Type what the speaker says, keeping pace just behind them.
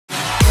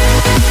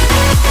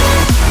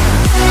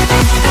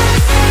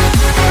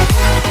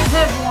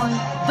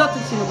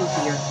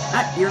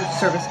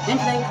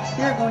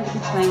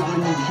playing on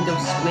the Nintendo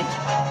Switch,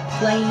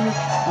 playing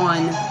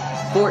on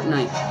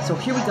Fortnite. So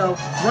here we go,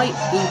 right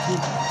into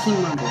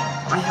Team Rumble.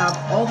 I have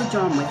all the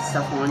John Wick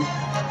stuff on,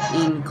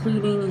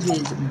 including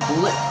his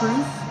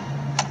Bulletproof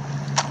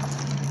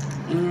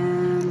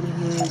and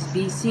his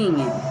Be Seeing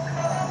It.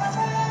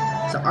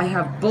 So I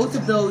have both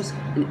of those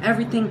and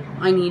everything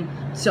I need.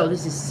 So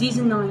this is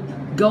Season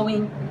 9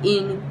 going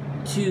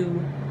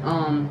into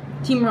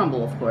Team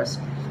Rumble, of course.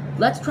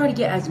 Let's try to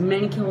get as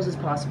many kills as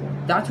possible.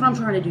 That's what I'm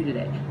trying to do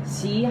today.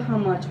 See how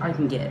much I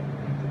can get.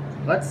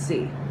 Let's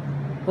see.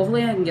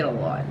 Hopefully I can get a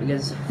lot,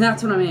 because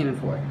that's what I'm aiming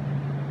for.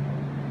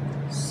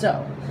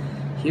 So,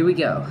 here we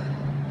go.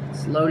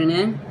 It's loading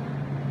in.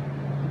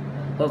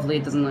 Hopefully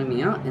it doesn't let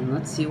me out, and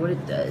let's see what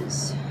it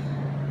does.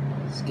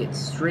 Let's get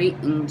straight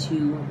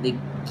into the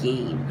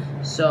game.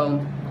 So,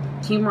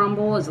 Team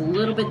Rumble is a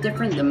little bit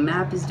different. The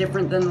map is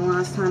different than the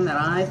last time that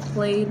I've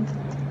played.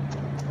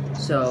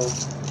 So,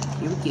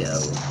 here we go.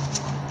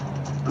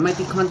 I might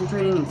be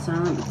concentrating in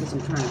silent because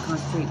I'm trying to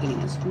concentrate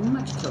getting as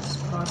much kills as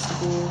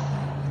possible.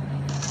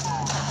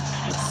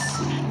 Let's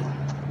see.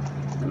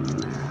 The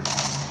map.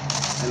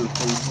 I haven't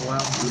played for a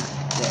while.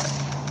 There.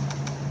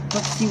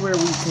 Let's see where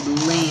we could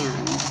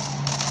land.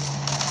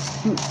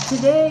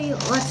 Today,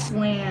 let's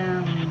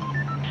land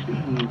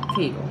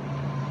Fatal.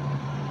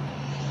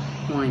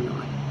 Why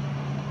not?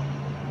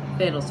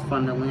 Fatal's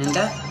fun to land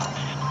at.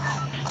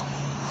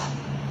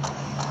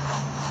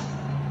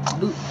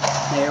 Boop.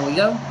 There we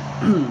go.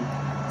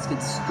 Let's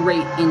get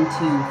straight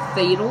into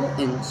Fatal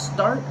and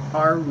start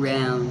our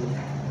round.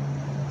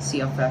 See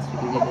how fast we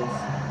can get this.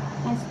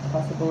 As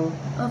possible,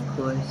 of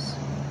course.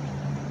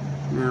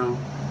 Now,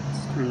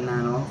 let's turn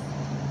that off.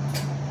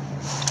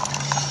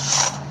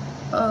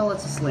 Oh,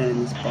 let's just land in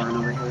this barn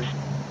over here.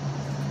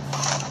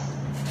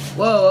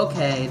 Whoa,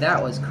 okay,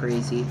 that was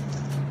crazy.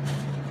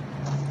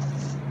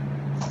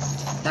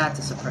 That's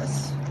a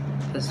suppressed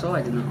pistol,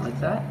 I did not like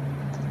that.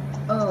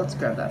 Oh, let's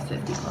grab that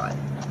 50 pot.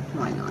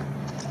 Why not?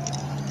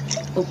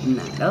 Open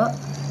that up.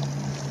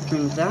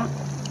 Drink that.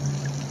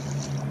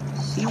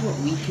 See what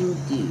we can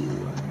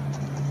do.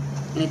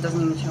 And it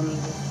doesn't even show me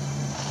this.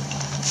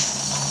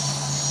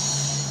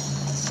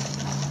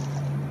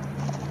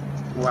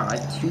 Wow, I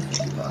have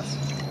 250 pots.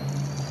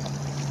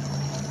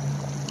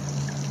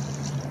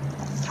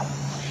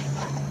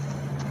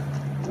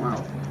 Wow.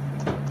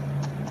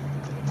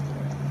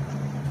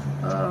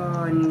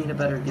 Oh, I need a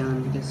better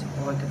gun because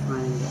all I could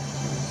find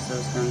is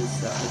those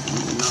guns that I do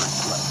not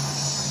like.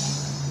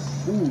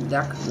 Ooh,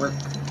 that could work.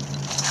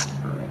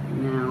 Alright,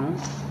 now,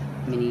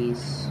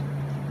 minis.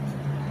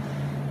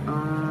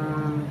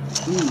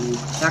 Ooh,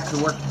 that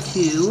could work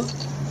too.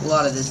 A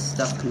lot of this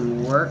stuff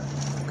can work.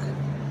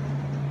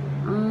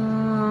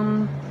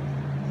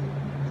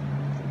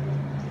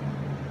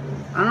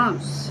 I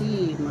don't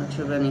see much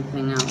of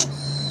anything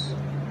else.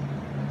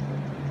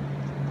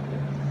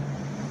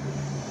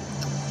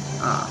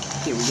 Ah,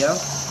 here we go.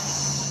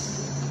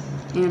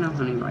 And a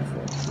hunting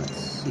rifle. Let's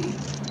see.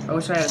 I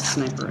wish I had a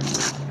sniper in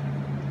there.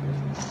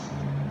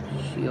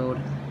 Shield.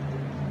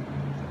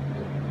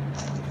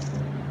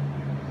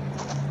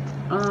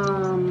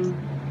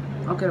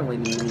 I'll get away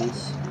with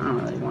minis. I don't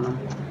really want them.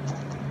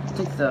 I'll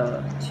take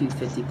the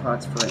 250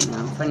 pots for right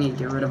now. If I need to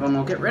get rid of them,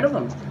 I'll get rid of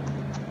them.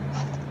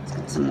 Let's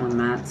get some more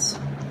mats.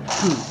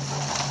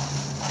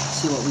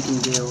 See what we can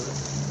do.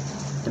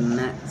 The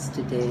mats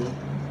today.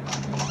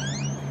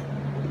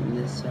 Open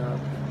this up.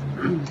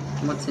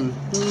 What's in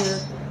here?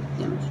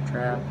 Damage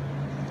trap.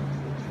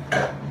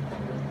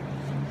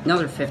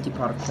 Another 50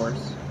 pot, of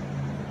course.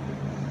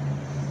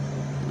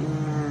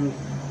 And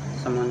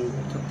someone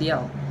took the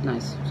L.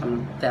 Nice.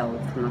 Someone fell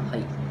from a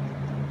height.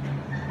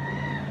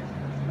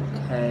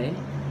 Okay.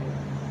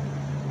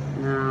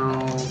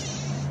 Now,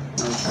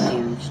 another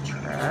damage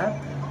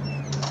trap.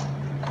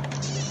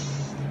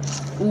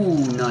 Ooh,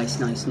 nice,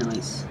 nice,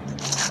 nice.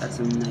 That's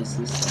some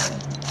niceness there.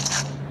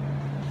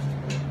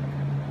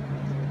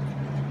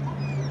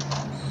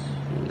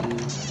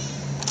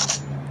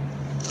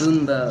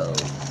 Boombo.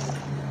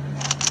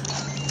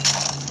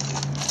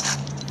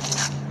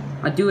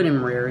 I do it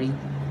in rarity.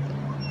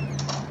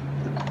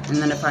 And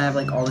then if I have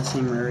like all the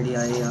same rarity,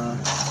 I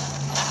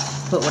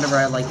put whatever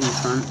I like in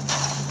front.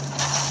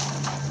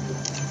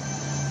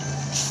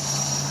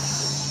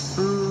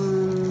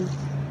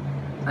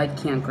 I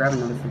can't grab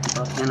another 50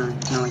 bucks, can I?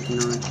 No, I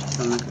cannot.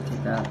 So I'm not gonna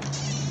take that.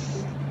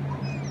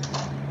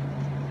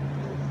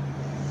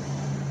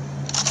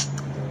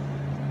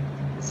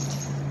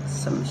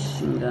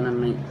 Submachine gun, I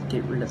might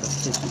get rid of the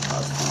 50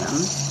 pots for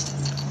them.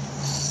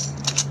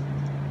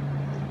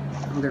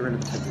 I'll get rid of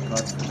the 50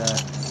 pots for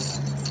that.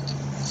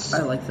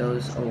 I like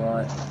those a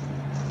lot.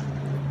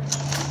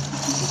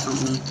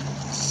 Help me.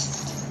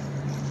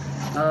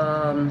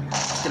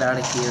 Let's get out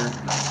of here.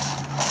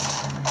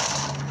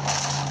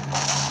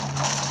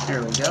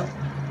 There we go.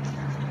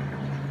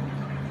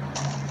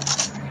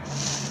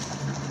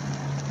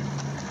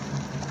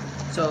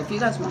 So if you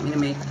guys want me to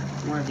make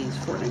more of these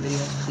Fortnite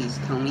videos, please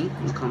tell me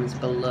in the comments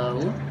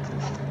below.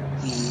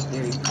 Be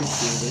very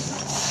appreciated.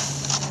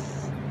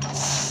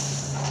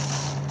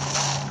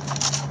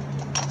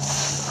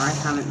 I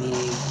haven't made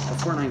a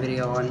Fortnite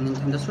video on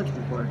Nintendo Switch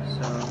before,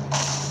 so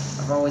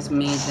I've always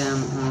made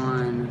them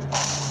on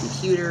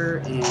computer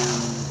and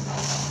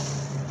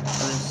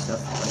other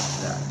stuff like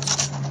that.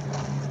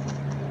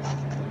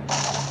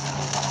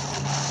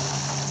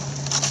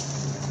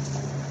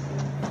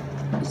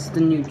 This is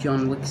the new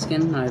John Wick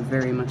skin that I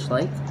very much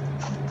like.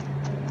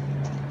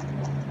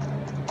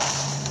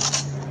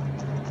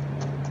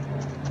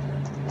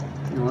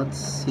 Now let's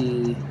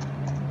see.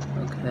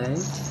 Okay.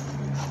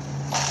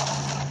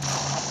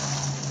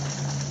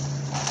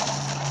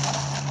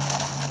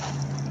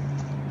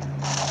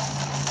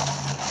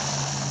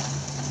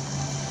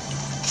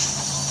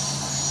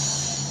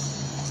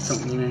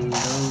 Don't need any of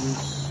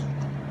those.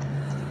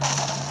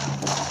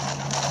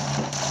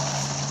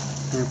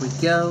 There we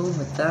go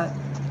with that.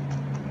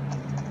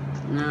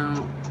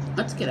 Now,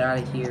 let's get out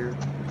of here.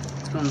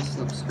 Let's go on the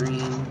slip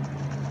screen.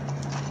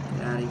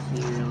 Get out of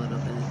here a little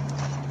bit.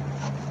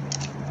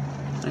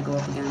 Can I go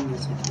up again?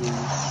 Yes, I can.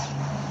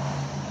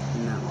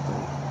 No,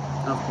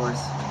 of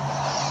course.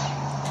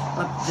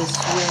 Up this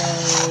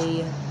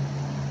way.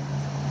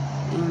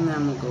 And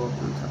then we'll go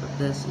up on top of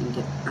this and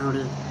get out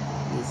of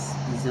this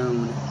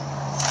zone.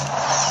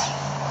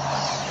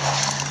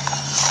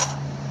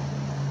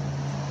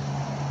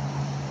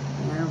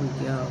 There we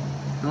go.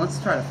 Now let's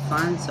try to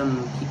find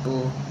some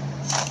people.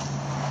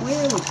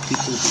 Where would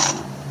people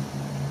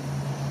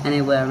be?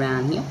 Anywhere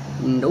around here?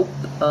 Nope,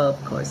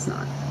 of course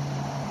not.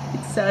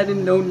 It's sad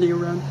and lonely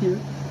around here.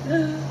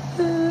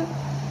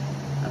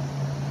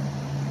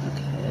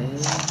 Okay.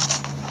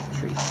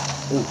 Tree.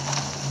 Oh.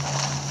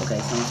 Okay,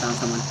 someone found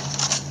someone.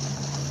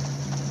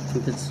 I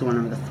think this is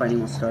whenever the fighting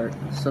will start.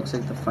 This looks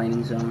like the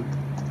fighting zone.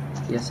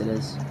 Yes, it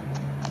is.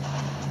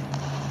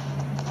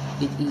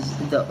 It is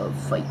the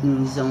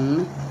fighting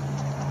zone.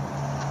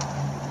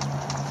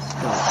 Let's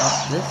go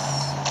up this.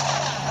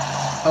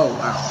 Oh,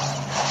 wow.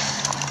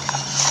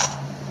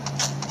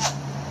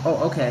 Oh,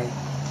 okay.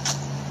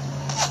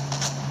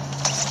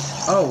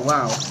 Oh,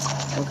 wow.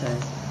 Okay.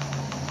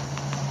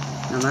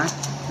 Now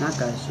that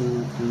guy's shooting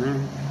up from there.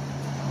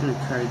 I'm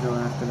gonna try to go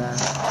after that.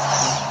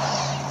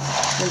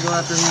 Okay. Go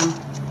after him.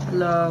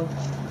 Hello.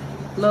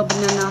 Hello,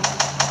 banana.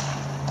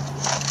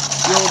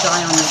 You'll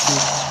die on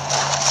YouTube.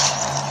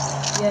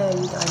 Yeah,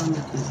 you died on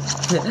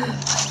YouTube.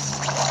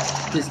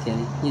 Just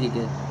kidding. You did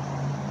good.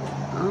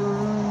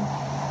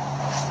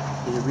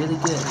 You did really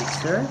good,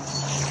 sir.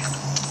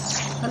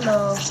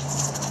 Hello.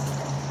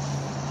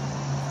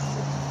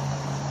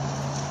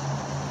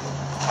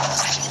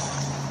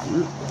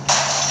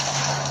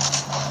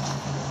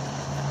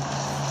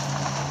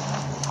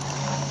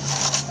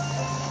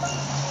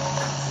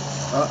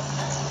 Oh.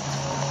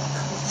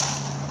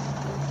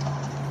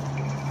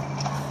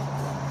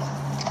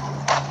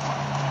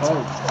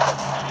 Oh.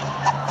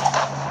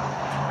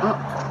 Oh.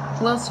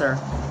 Hello, sir.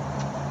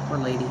 Or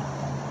lady.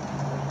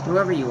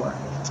 Whoever you are.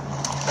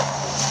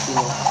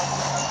 Cool.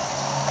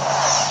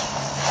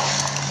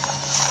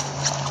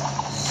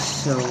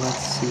 So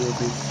let's see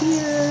over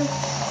here.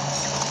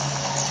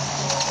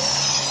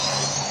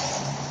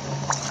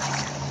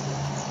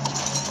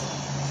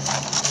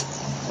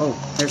 Oh,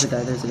 there's a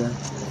guy, there's a guy.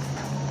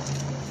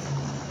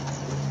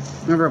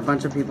 Whenever a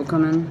bunch of people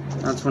come in,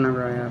 that's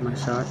whenever I have my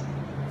shot.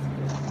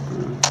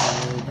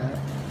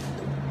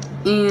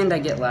 And I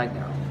get lagged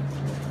out.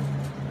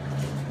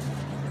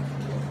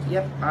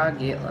 Yep, I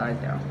get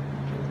lagged out.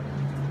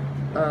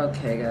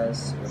 Okay,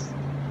 guys.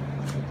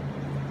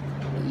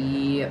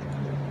 Yep.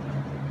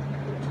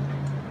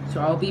 So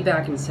I'll be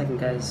back in a second,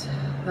 guys.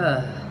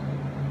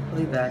 I'll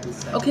be back in a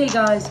second. Okay,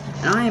 guys,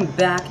 and I am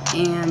back,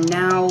 and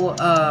now,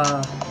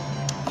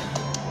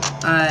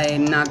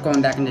 I'm not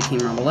going back into Team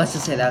Rumble. Let's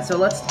just say that. So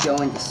let's go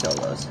into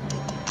solos.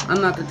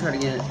 I'm not going to try to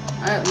get it.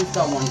 I at least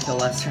got one kill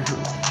last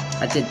round.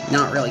 I did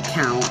not really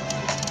count.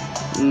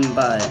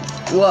 But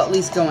we'll at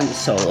least go into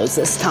solos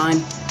this time.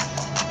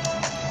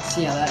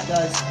 See how that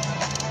does.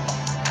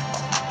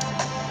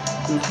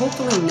 And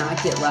hopefully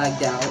not get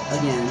lagged out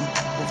again.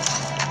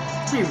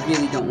 I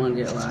really don't want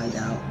to get lagged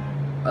out.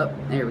 Oh,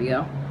 there we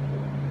go.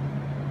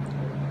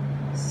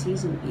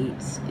 Season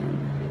 8 skin.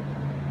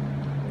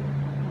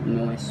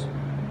 Nice.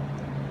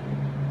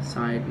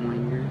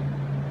 Sidewinder.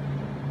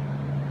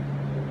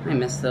 I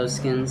miss those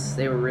skins.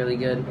 They were really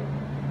good.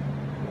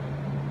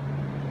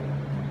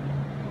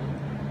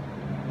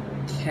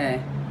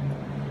 Okay.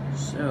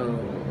 So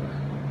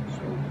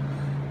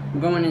I'm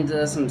going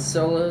into some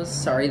solos.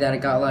 Sorry that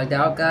it got lagged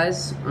out,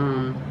 guys.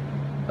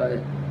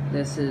 But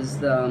this is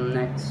the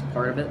next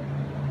part of it.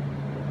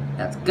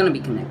 That's gonna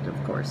be connected,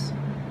 of course.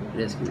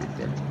 It is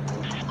connected.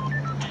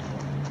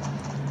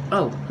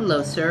 Oh,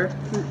 hello, sir.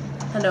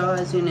 Hello,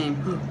 how's your name?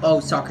 Oh,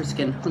 soccer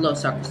skin. Hello,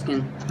 soccer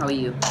skin. How are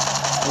you?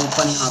 Oh,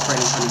 bunny hop right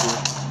in front of you.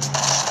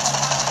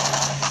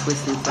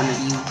 Twist in front of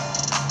you.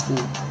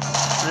 Ooh.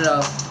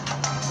 Hello.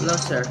 Hello,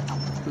 sir.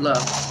 Hello.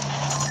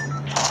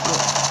 Oh.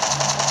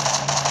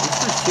 Is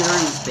there a shooter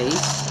in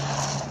space?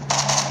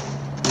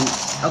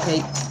 Okay.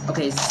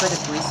 Okay, is this like a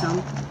threesome?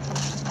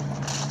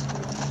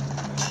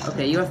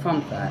 Okay, you have fun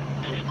with that.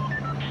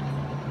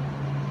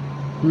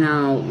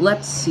 Now,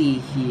 let's see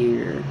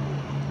here.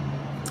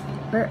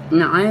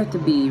 Now, I have to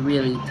be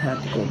really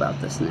tactical about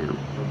this now.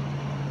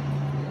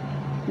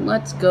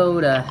 Let's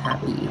go to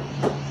happy.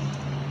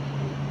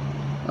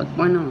 Like,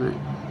 why not?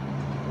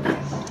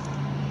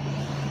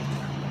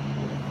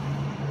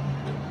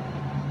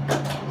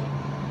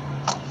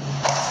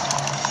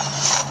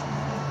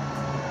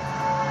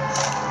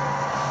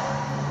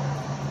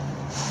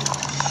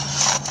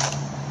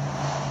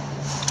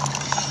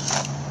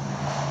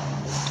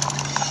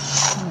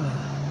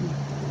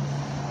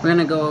 We're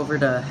gonna go over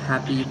to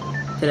happy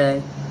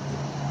today.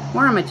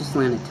 Or I might just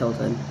land at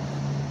tilted.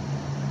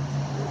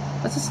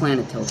 Let's just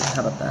land at tilted.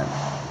 How about that?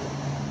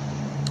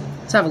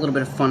 Let's have a little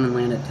bit of fun and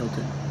land at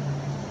tilted.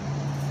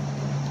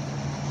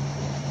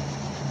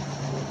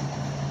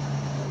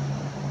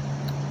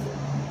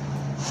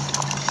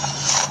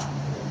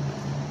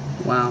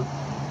 Wow.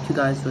 2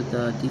 guys with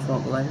the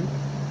default glider.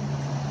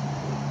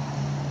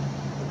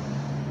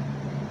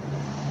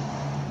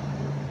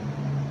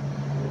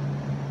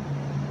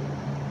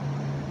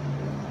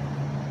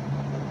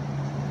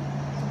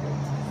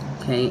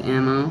 Okay,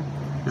 ammo.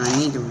 Now I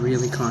need to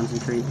really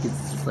concentrate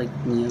because it's like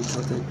Neo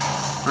tilted.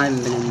 I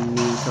haven't been in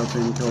Neo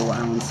tilted until a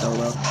while in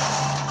solo.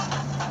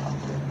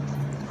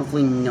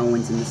 Hopefully no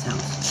one's in this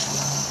house.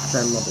 Because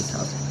I love this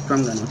house.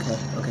 Drum gun, okay.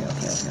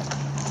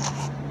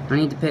 I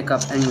need to pick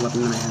up any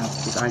weapon that I have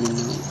because I didn't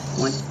know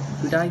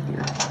who died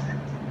here.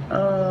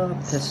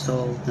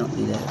 Pistol, don't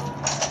need it.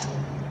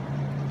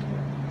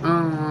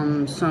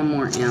 Some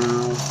more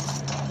ammo.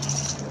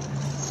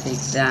 Take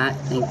that,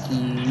 thank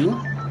you.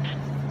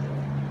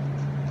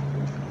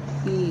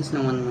 Please,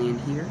 no one land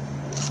here.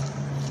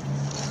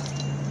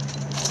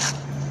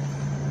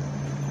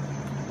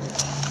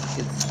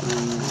 Get some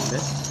of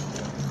this.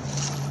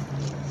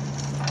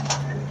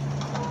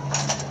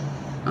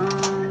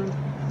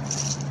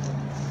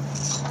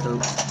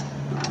 Scope.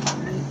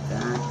 Need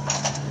that.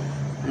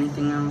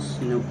 Anything else?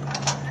 Nope.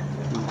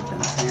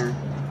 Down here.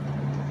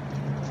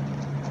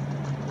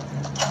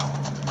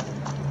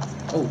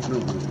 Oh, no.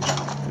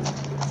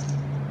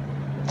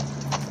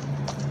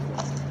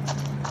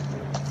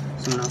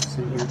 Someone else is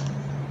in here.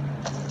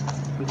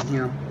 I can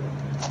hear him.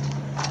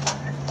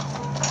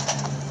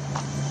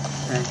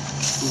 Okay,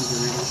 these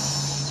are ready.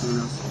 Someone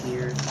else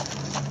here.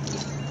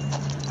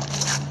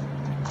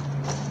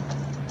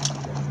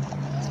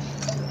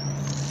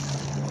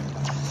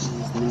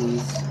 These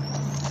minis.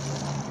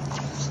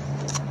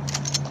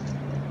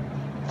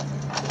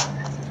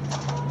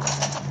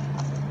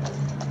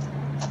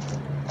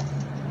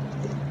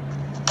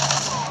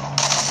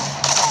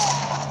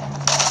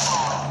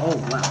 Oh,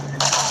 wow.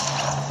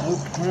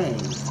 Okay.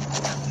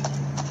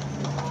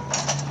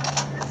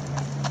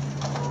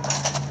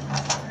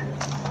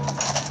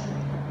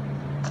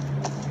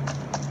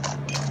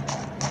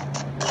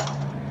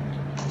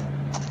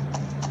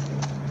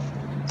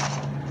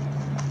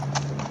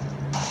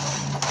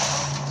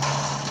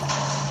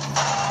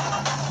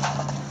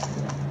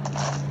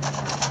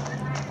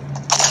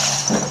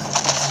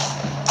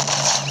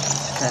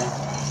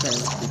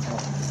 Let's be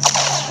careful.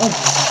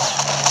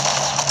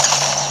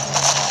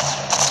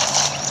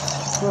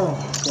 Oh,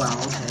 wow,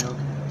 okay.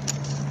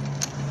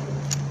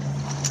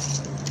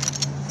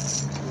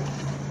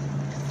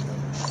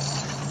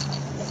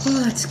 Oh,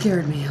 that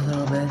scared me a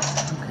little bit.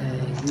 Okay,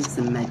 use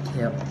the med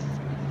kit.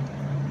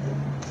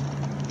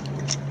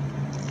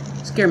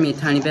 Scared me a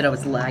tiny bit, I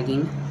was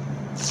lagging.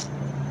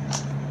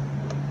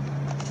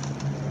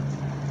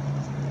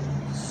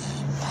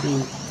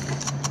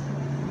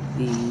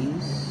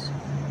 These.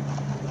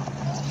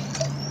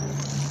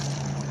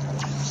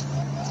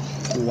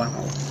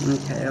 Wow.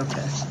 Okay.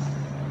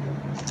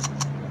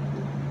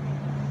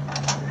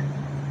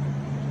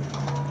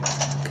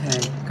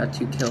 Okay, got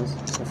 2 kills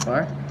so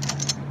far.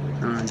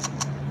 On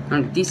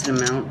a decent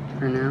amount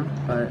for now,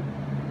 but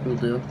we'll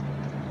do.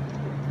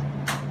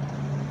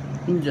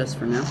 And just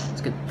for now.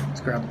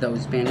 Let's grab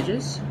those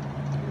bandages.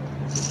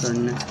 Let's go to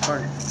the next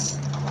part.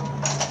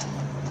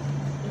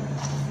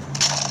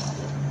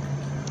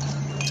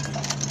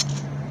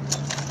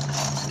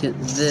 Let's get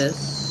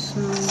this.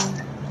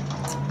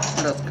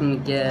 What else can we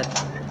get?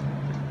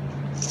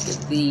 Let's get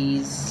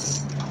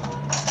these.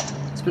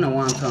 It's been a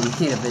while until I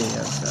made a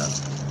video, so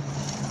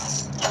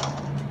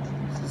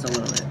this is a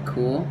little bit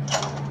cool.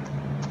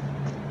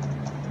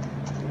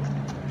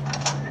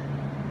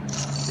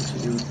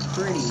 Actually doing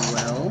pretty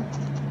well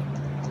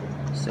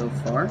so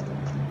far.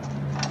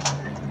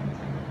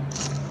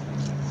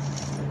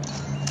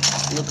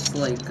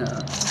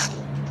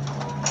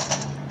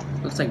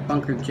 Looks like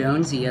Bunker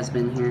Jonesy has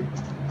been here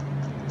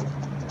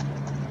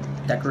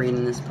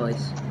decorating this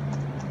place.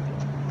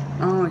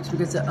 Oh, it's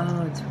because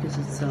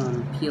it's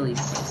Peely's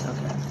place.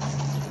 Okay.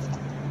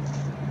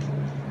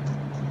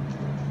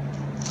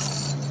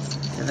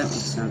 Yeah, that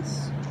makes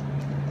sense.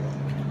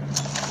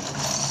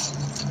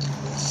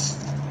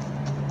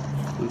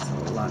 Makes a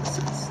lot of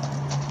sense.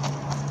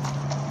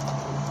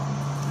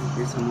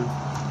 Here's someone.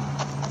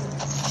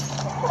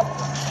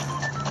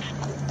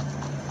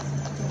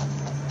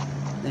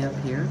 They up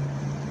here?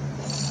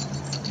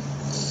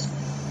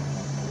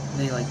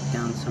 they like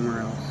down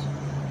somewhere else?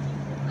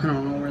 I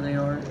don't know where they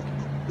are.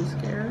 I'm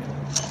scared.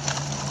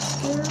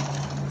 Scared?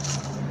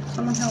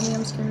 Someone help me,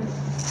 I'm scared.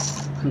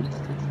 I'm just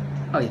kidding.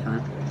 Oh, yeah,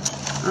 fine.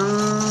 Oh.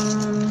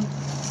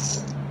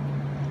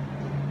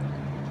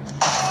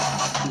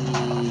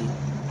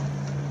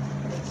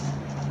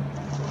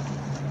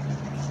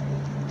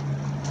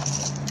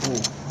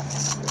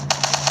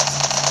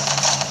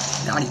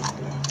 Got him.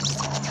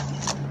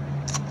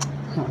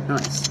 Oh,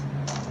 nice.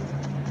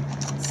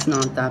 It's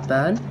not that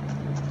bad.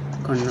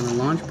 Got another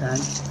launch pad.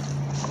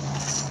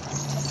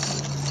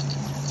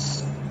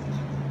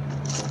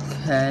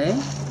 Okay.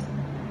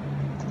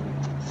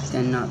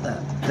 Again, not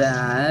that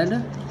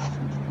bad.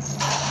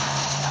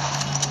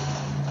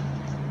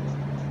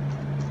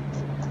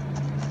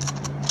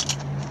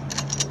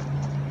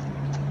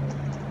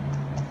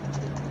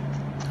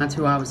 That's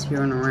who I was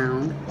hearing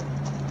around.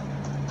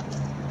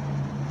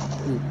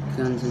 Any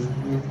guns in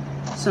here?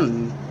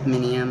 Some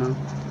mini ammo.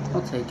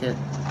 I'll take it.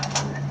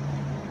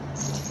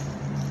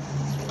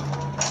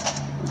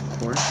 Of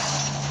course.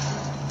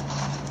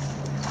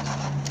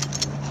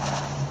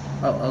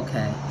 Oh,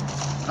 okay.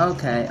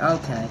 Okay,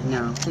 okay.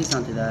 No, please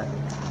don't do that.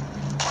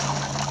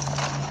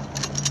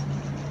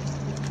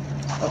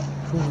 Oh,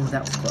 ooh,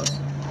 that was close.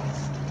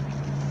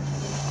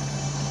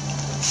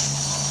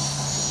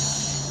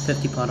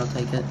 50 pot, I'll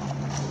take it.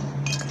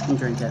 And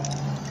drink it.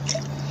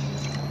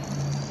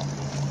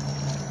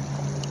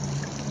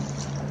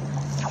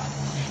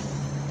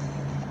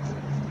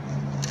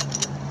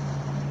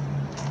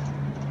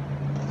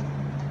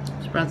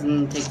 Surprised I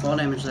didn't take fall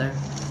damage there.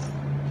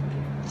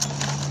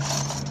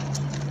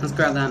 Let's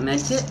grab that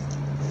med kit.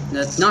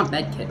 That's not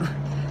med kit.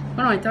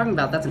 What am I talking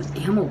about? That's an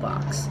ammo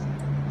box.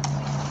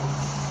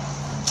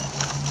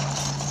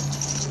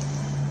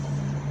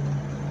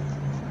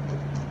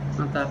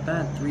 Not that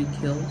bad. 3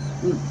 kills.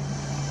 Ooh.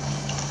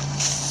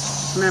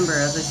 Remember,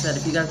 as I said,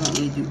 if you guys want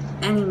me to do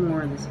any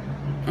more of this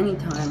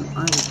anytime,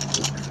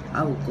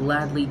 I will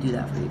gladly do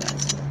that for you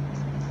guys.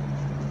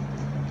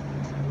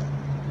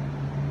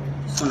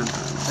 Just when I'm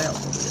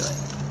available to do it.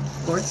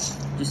 Of course,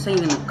 just say it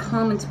in the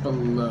comments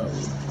below.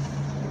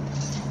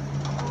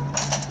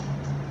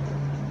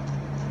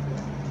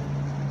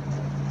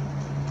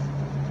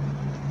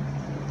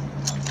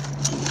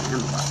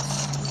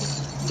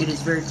 It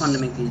is very fun to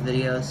make these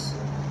videos.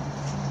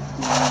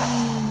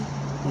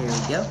 Here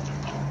we go.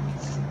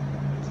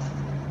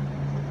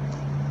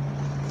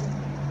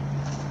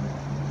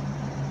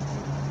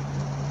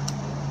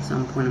 At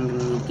some point I'm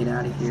gonna need to get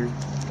out of here.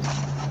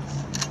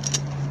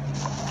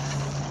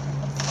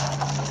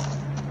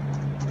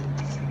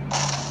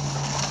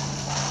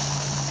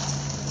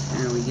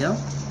 There we go.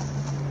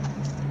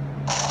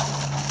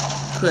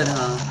 Could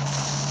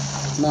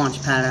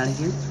launch pad out of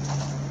here.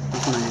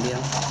 That's my idea.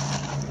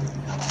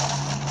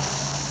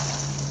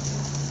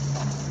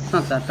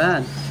 Not that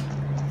bad.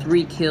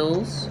 3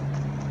 kills.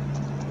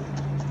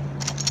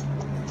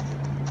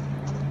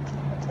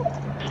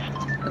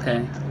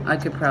 Okay, I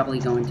could probably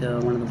go into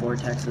one of the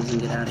vortexes and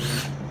get out of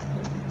here.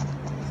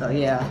 So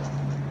yeah.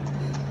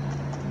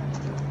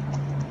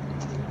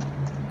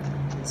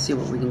 Let's see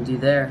what we can do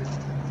there.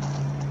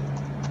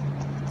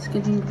 Let's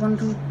get into one of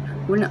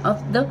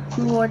the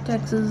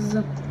vortexes.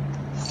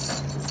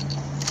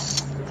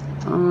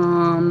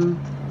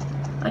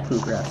 I can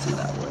grab some of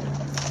that wood.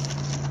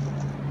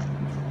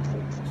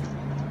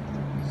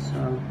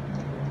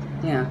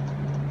 Yeah.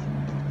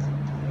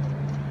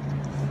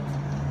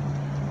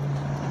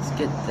 Let's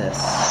get this.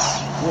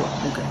 Whoa,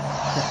 okay.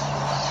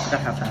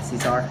 Forgot how fast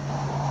these are.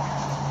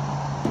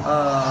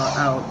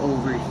 Out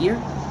over here.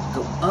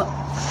 Go up.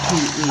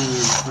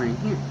 And right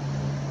here.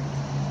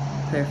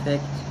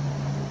 Perfect.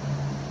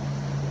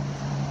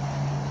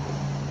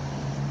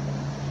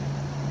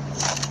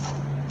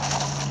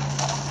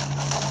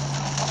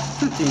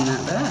 Not doing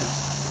that bad.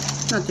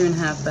 Not doing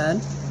half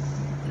bad.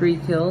 3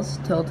 kills,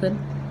 tilted.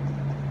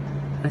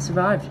 I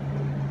survived.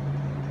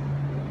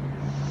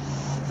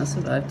 I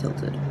survived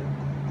tilted.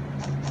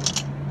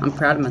 I'm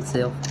proud of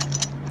myself.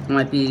 I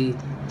might be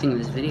thinking of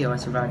this video, I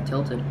survived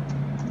tilted.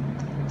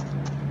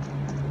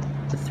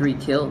 With 3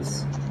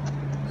 kills.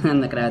 I'm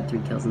not gonna add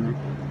 3 kills in there.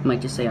 I might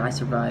just say I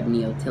survived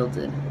Neo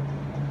tilted.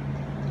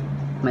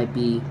 Might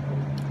be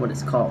what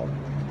it's called.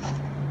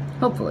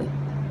 Hopefully.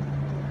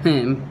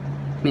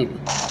 Maybe.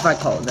 If I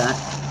call it that.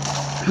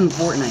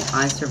 Fortnite,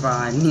 I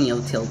survived Neo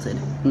tilted.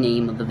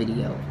 Name of the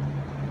video.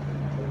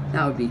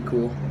 That would be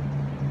cool.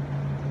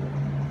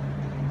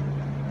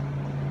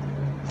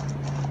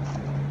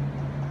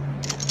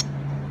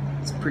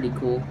 It's pretty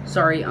cool.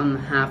 Sorry,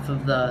 half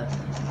of the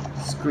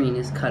screen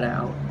is cut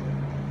out.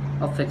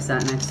 I'll fix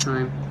that next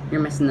time.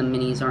 You're missing the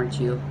minis, aren't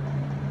you?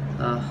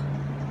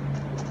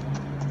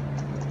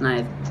 And I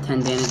have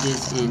 10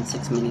 bandages and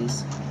 6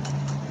 minis.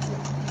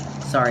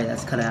 Sorry,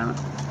 that's cut out.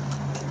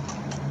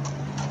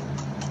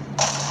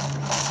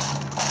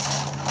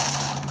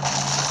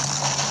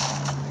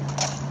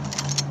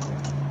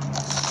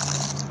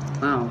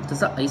 Wow, does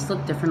the ice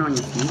look different on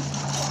your feet?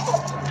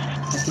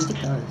 I think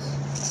it does.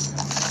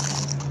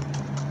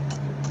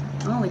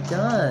 Oh, it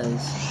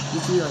does. You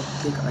see like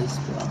big ice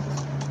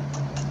blocks.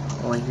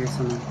 Oh, I hear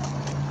someone.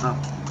 Oh.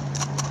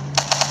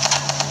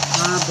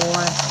 Ah,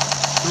 boy.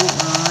 Don't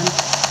run.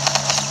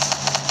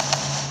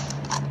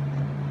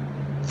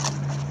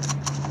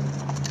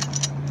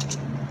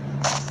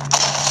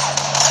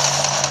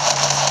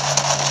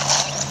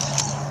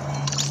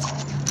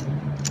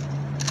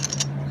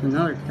 There's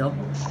another kill.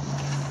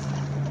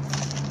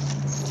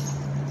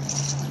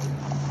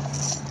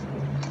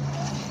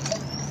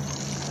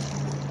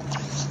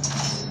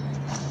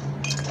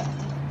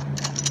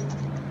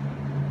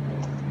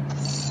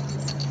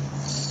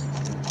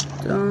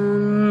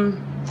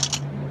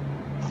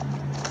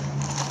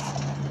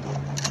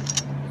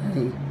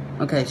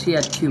 Okay, she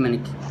had 2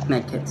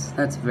 med kits.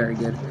 That's very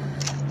good.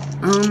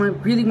 I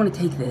really want to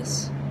take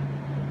this.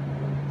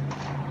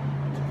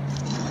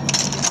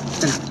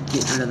 Gonna have to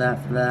get rid of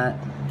that for that.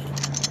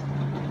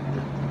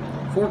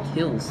 4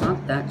 kills,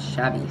 not that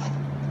shabby.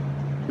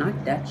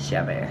 Not that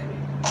shabby.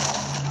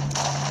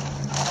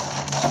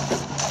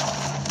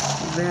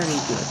 Very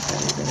good,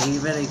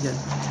 very good.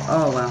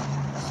 Oh wow.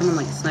 Someone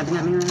like sniping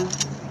at me right now?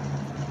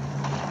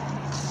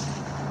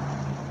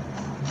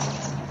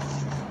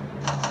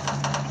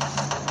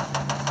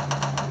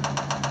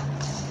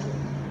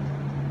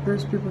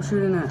 There's people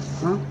shooting at,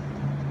 huh?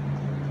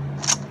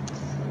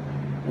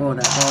 Whoa,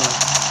 that baller.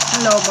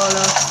 Hello,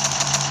 baller.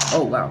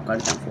 Oh, wow, got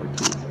it down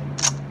 14.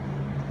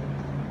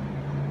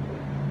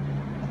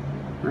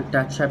 Not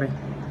that shabby.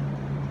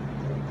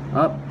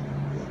 Up.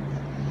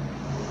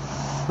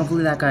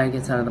 Hopefully that guy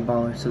gets out of the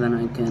baller so then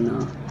I can,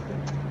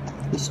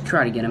 at least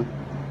try to get him.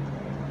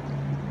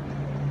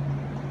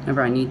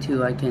 Whenever I need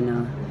to, I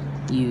can,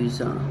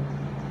 use,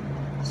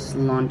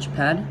 launch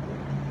pad.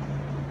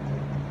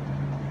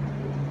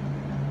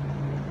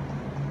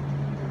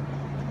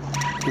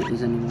 Can't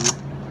use anymore.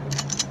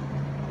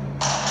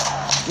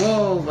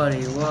 Whoa,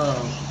 buddy, whoa.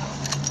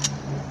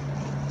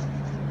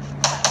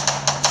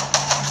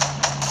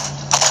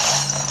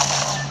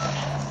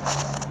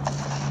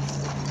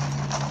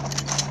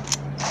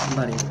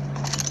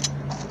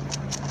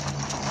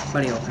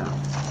 Buddy, open up.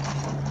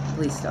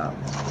 Please stop.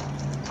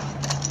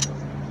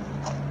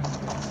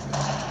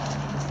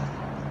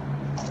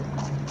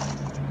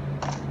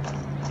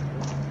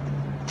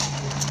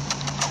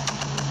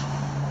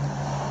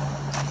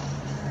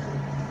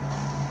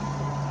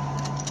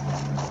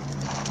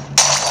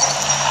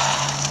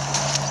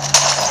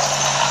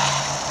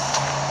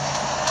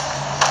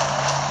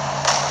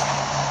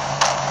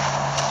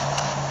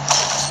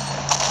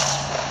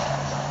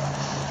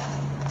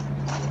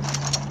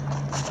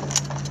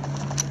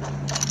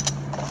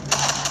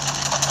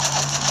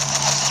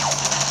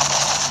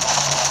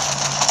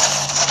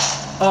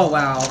 Oh,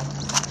 wow.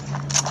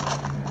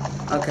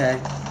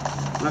 Okay.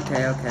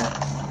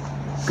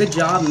 Good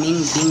job,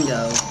 Ming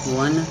Bingo.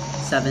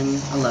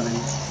 1711.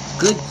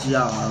 Good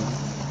job.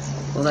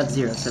 Well, that's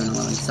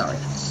 0711, sorry.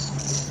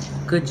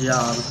 Good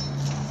job.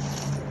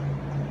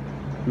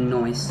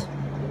 Nice.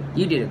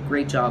 You did a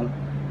great job.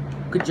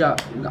 Good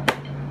job.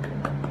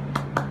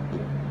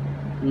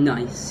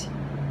 Nice.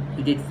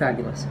 You did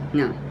fabulous.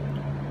 Now,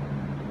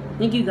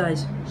 thank you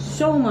guys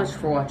so much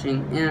for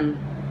watching, and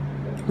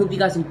hope you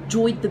guys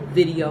enjoyed the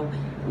video,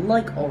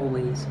 like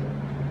always.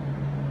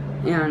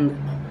 And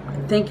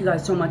thank you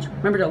guys so much.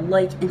 Remember to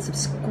like and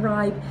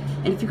subscribe.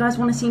 And if you guys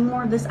want to see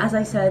more of this, as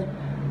I said,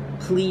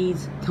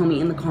 please tell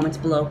me in the comments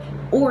below.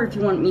 Or if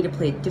you want me to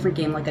play a different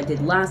game like I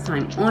did last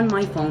time on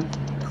my phone,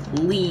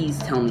 please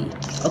tell me.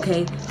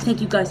 Okay?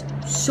 Thank you guys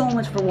so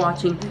much for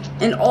watching.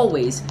 And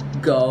always,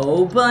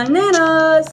 go bananas!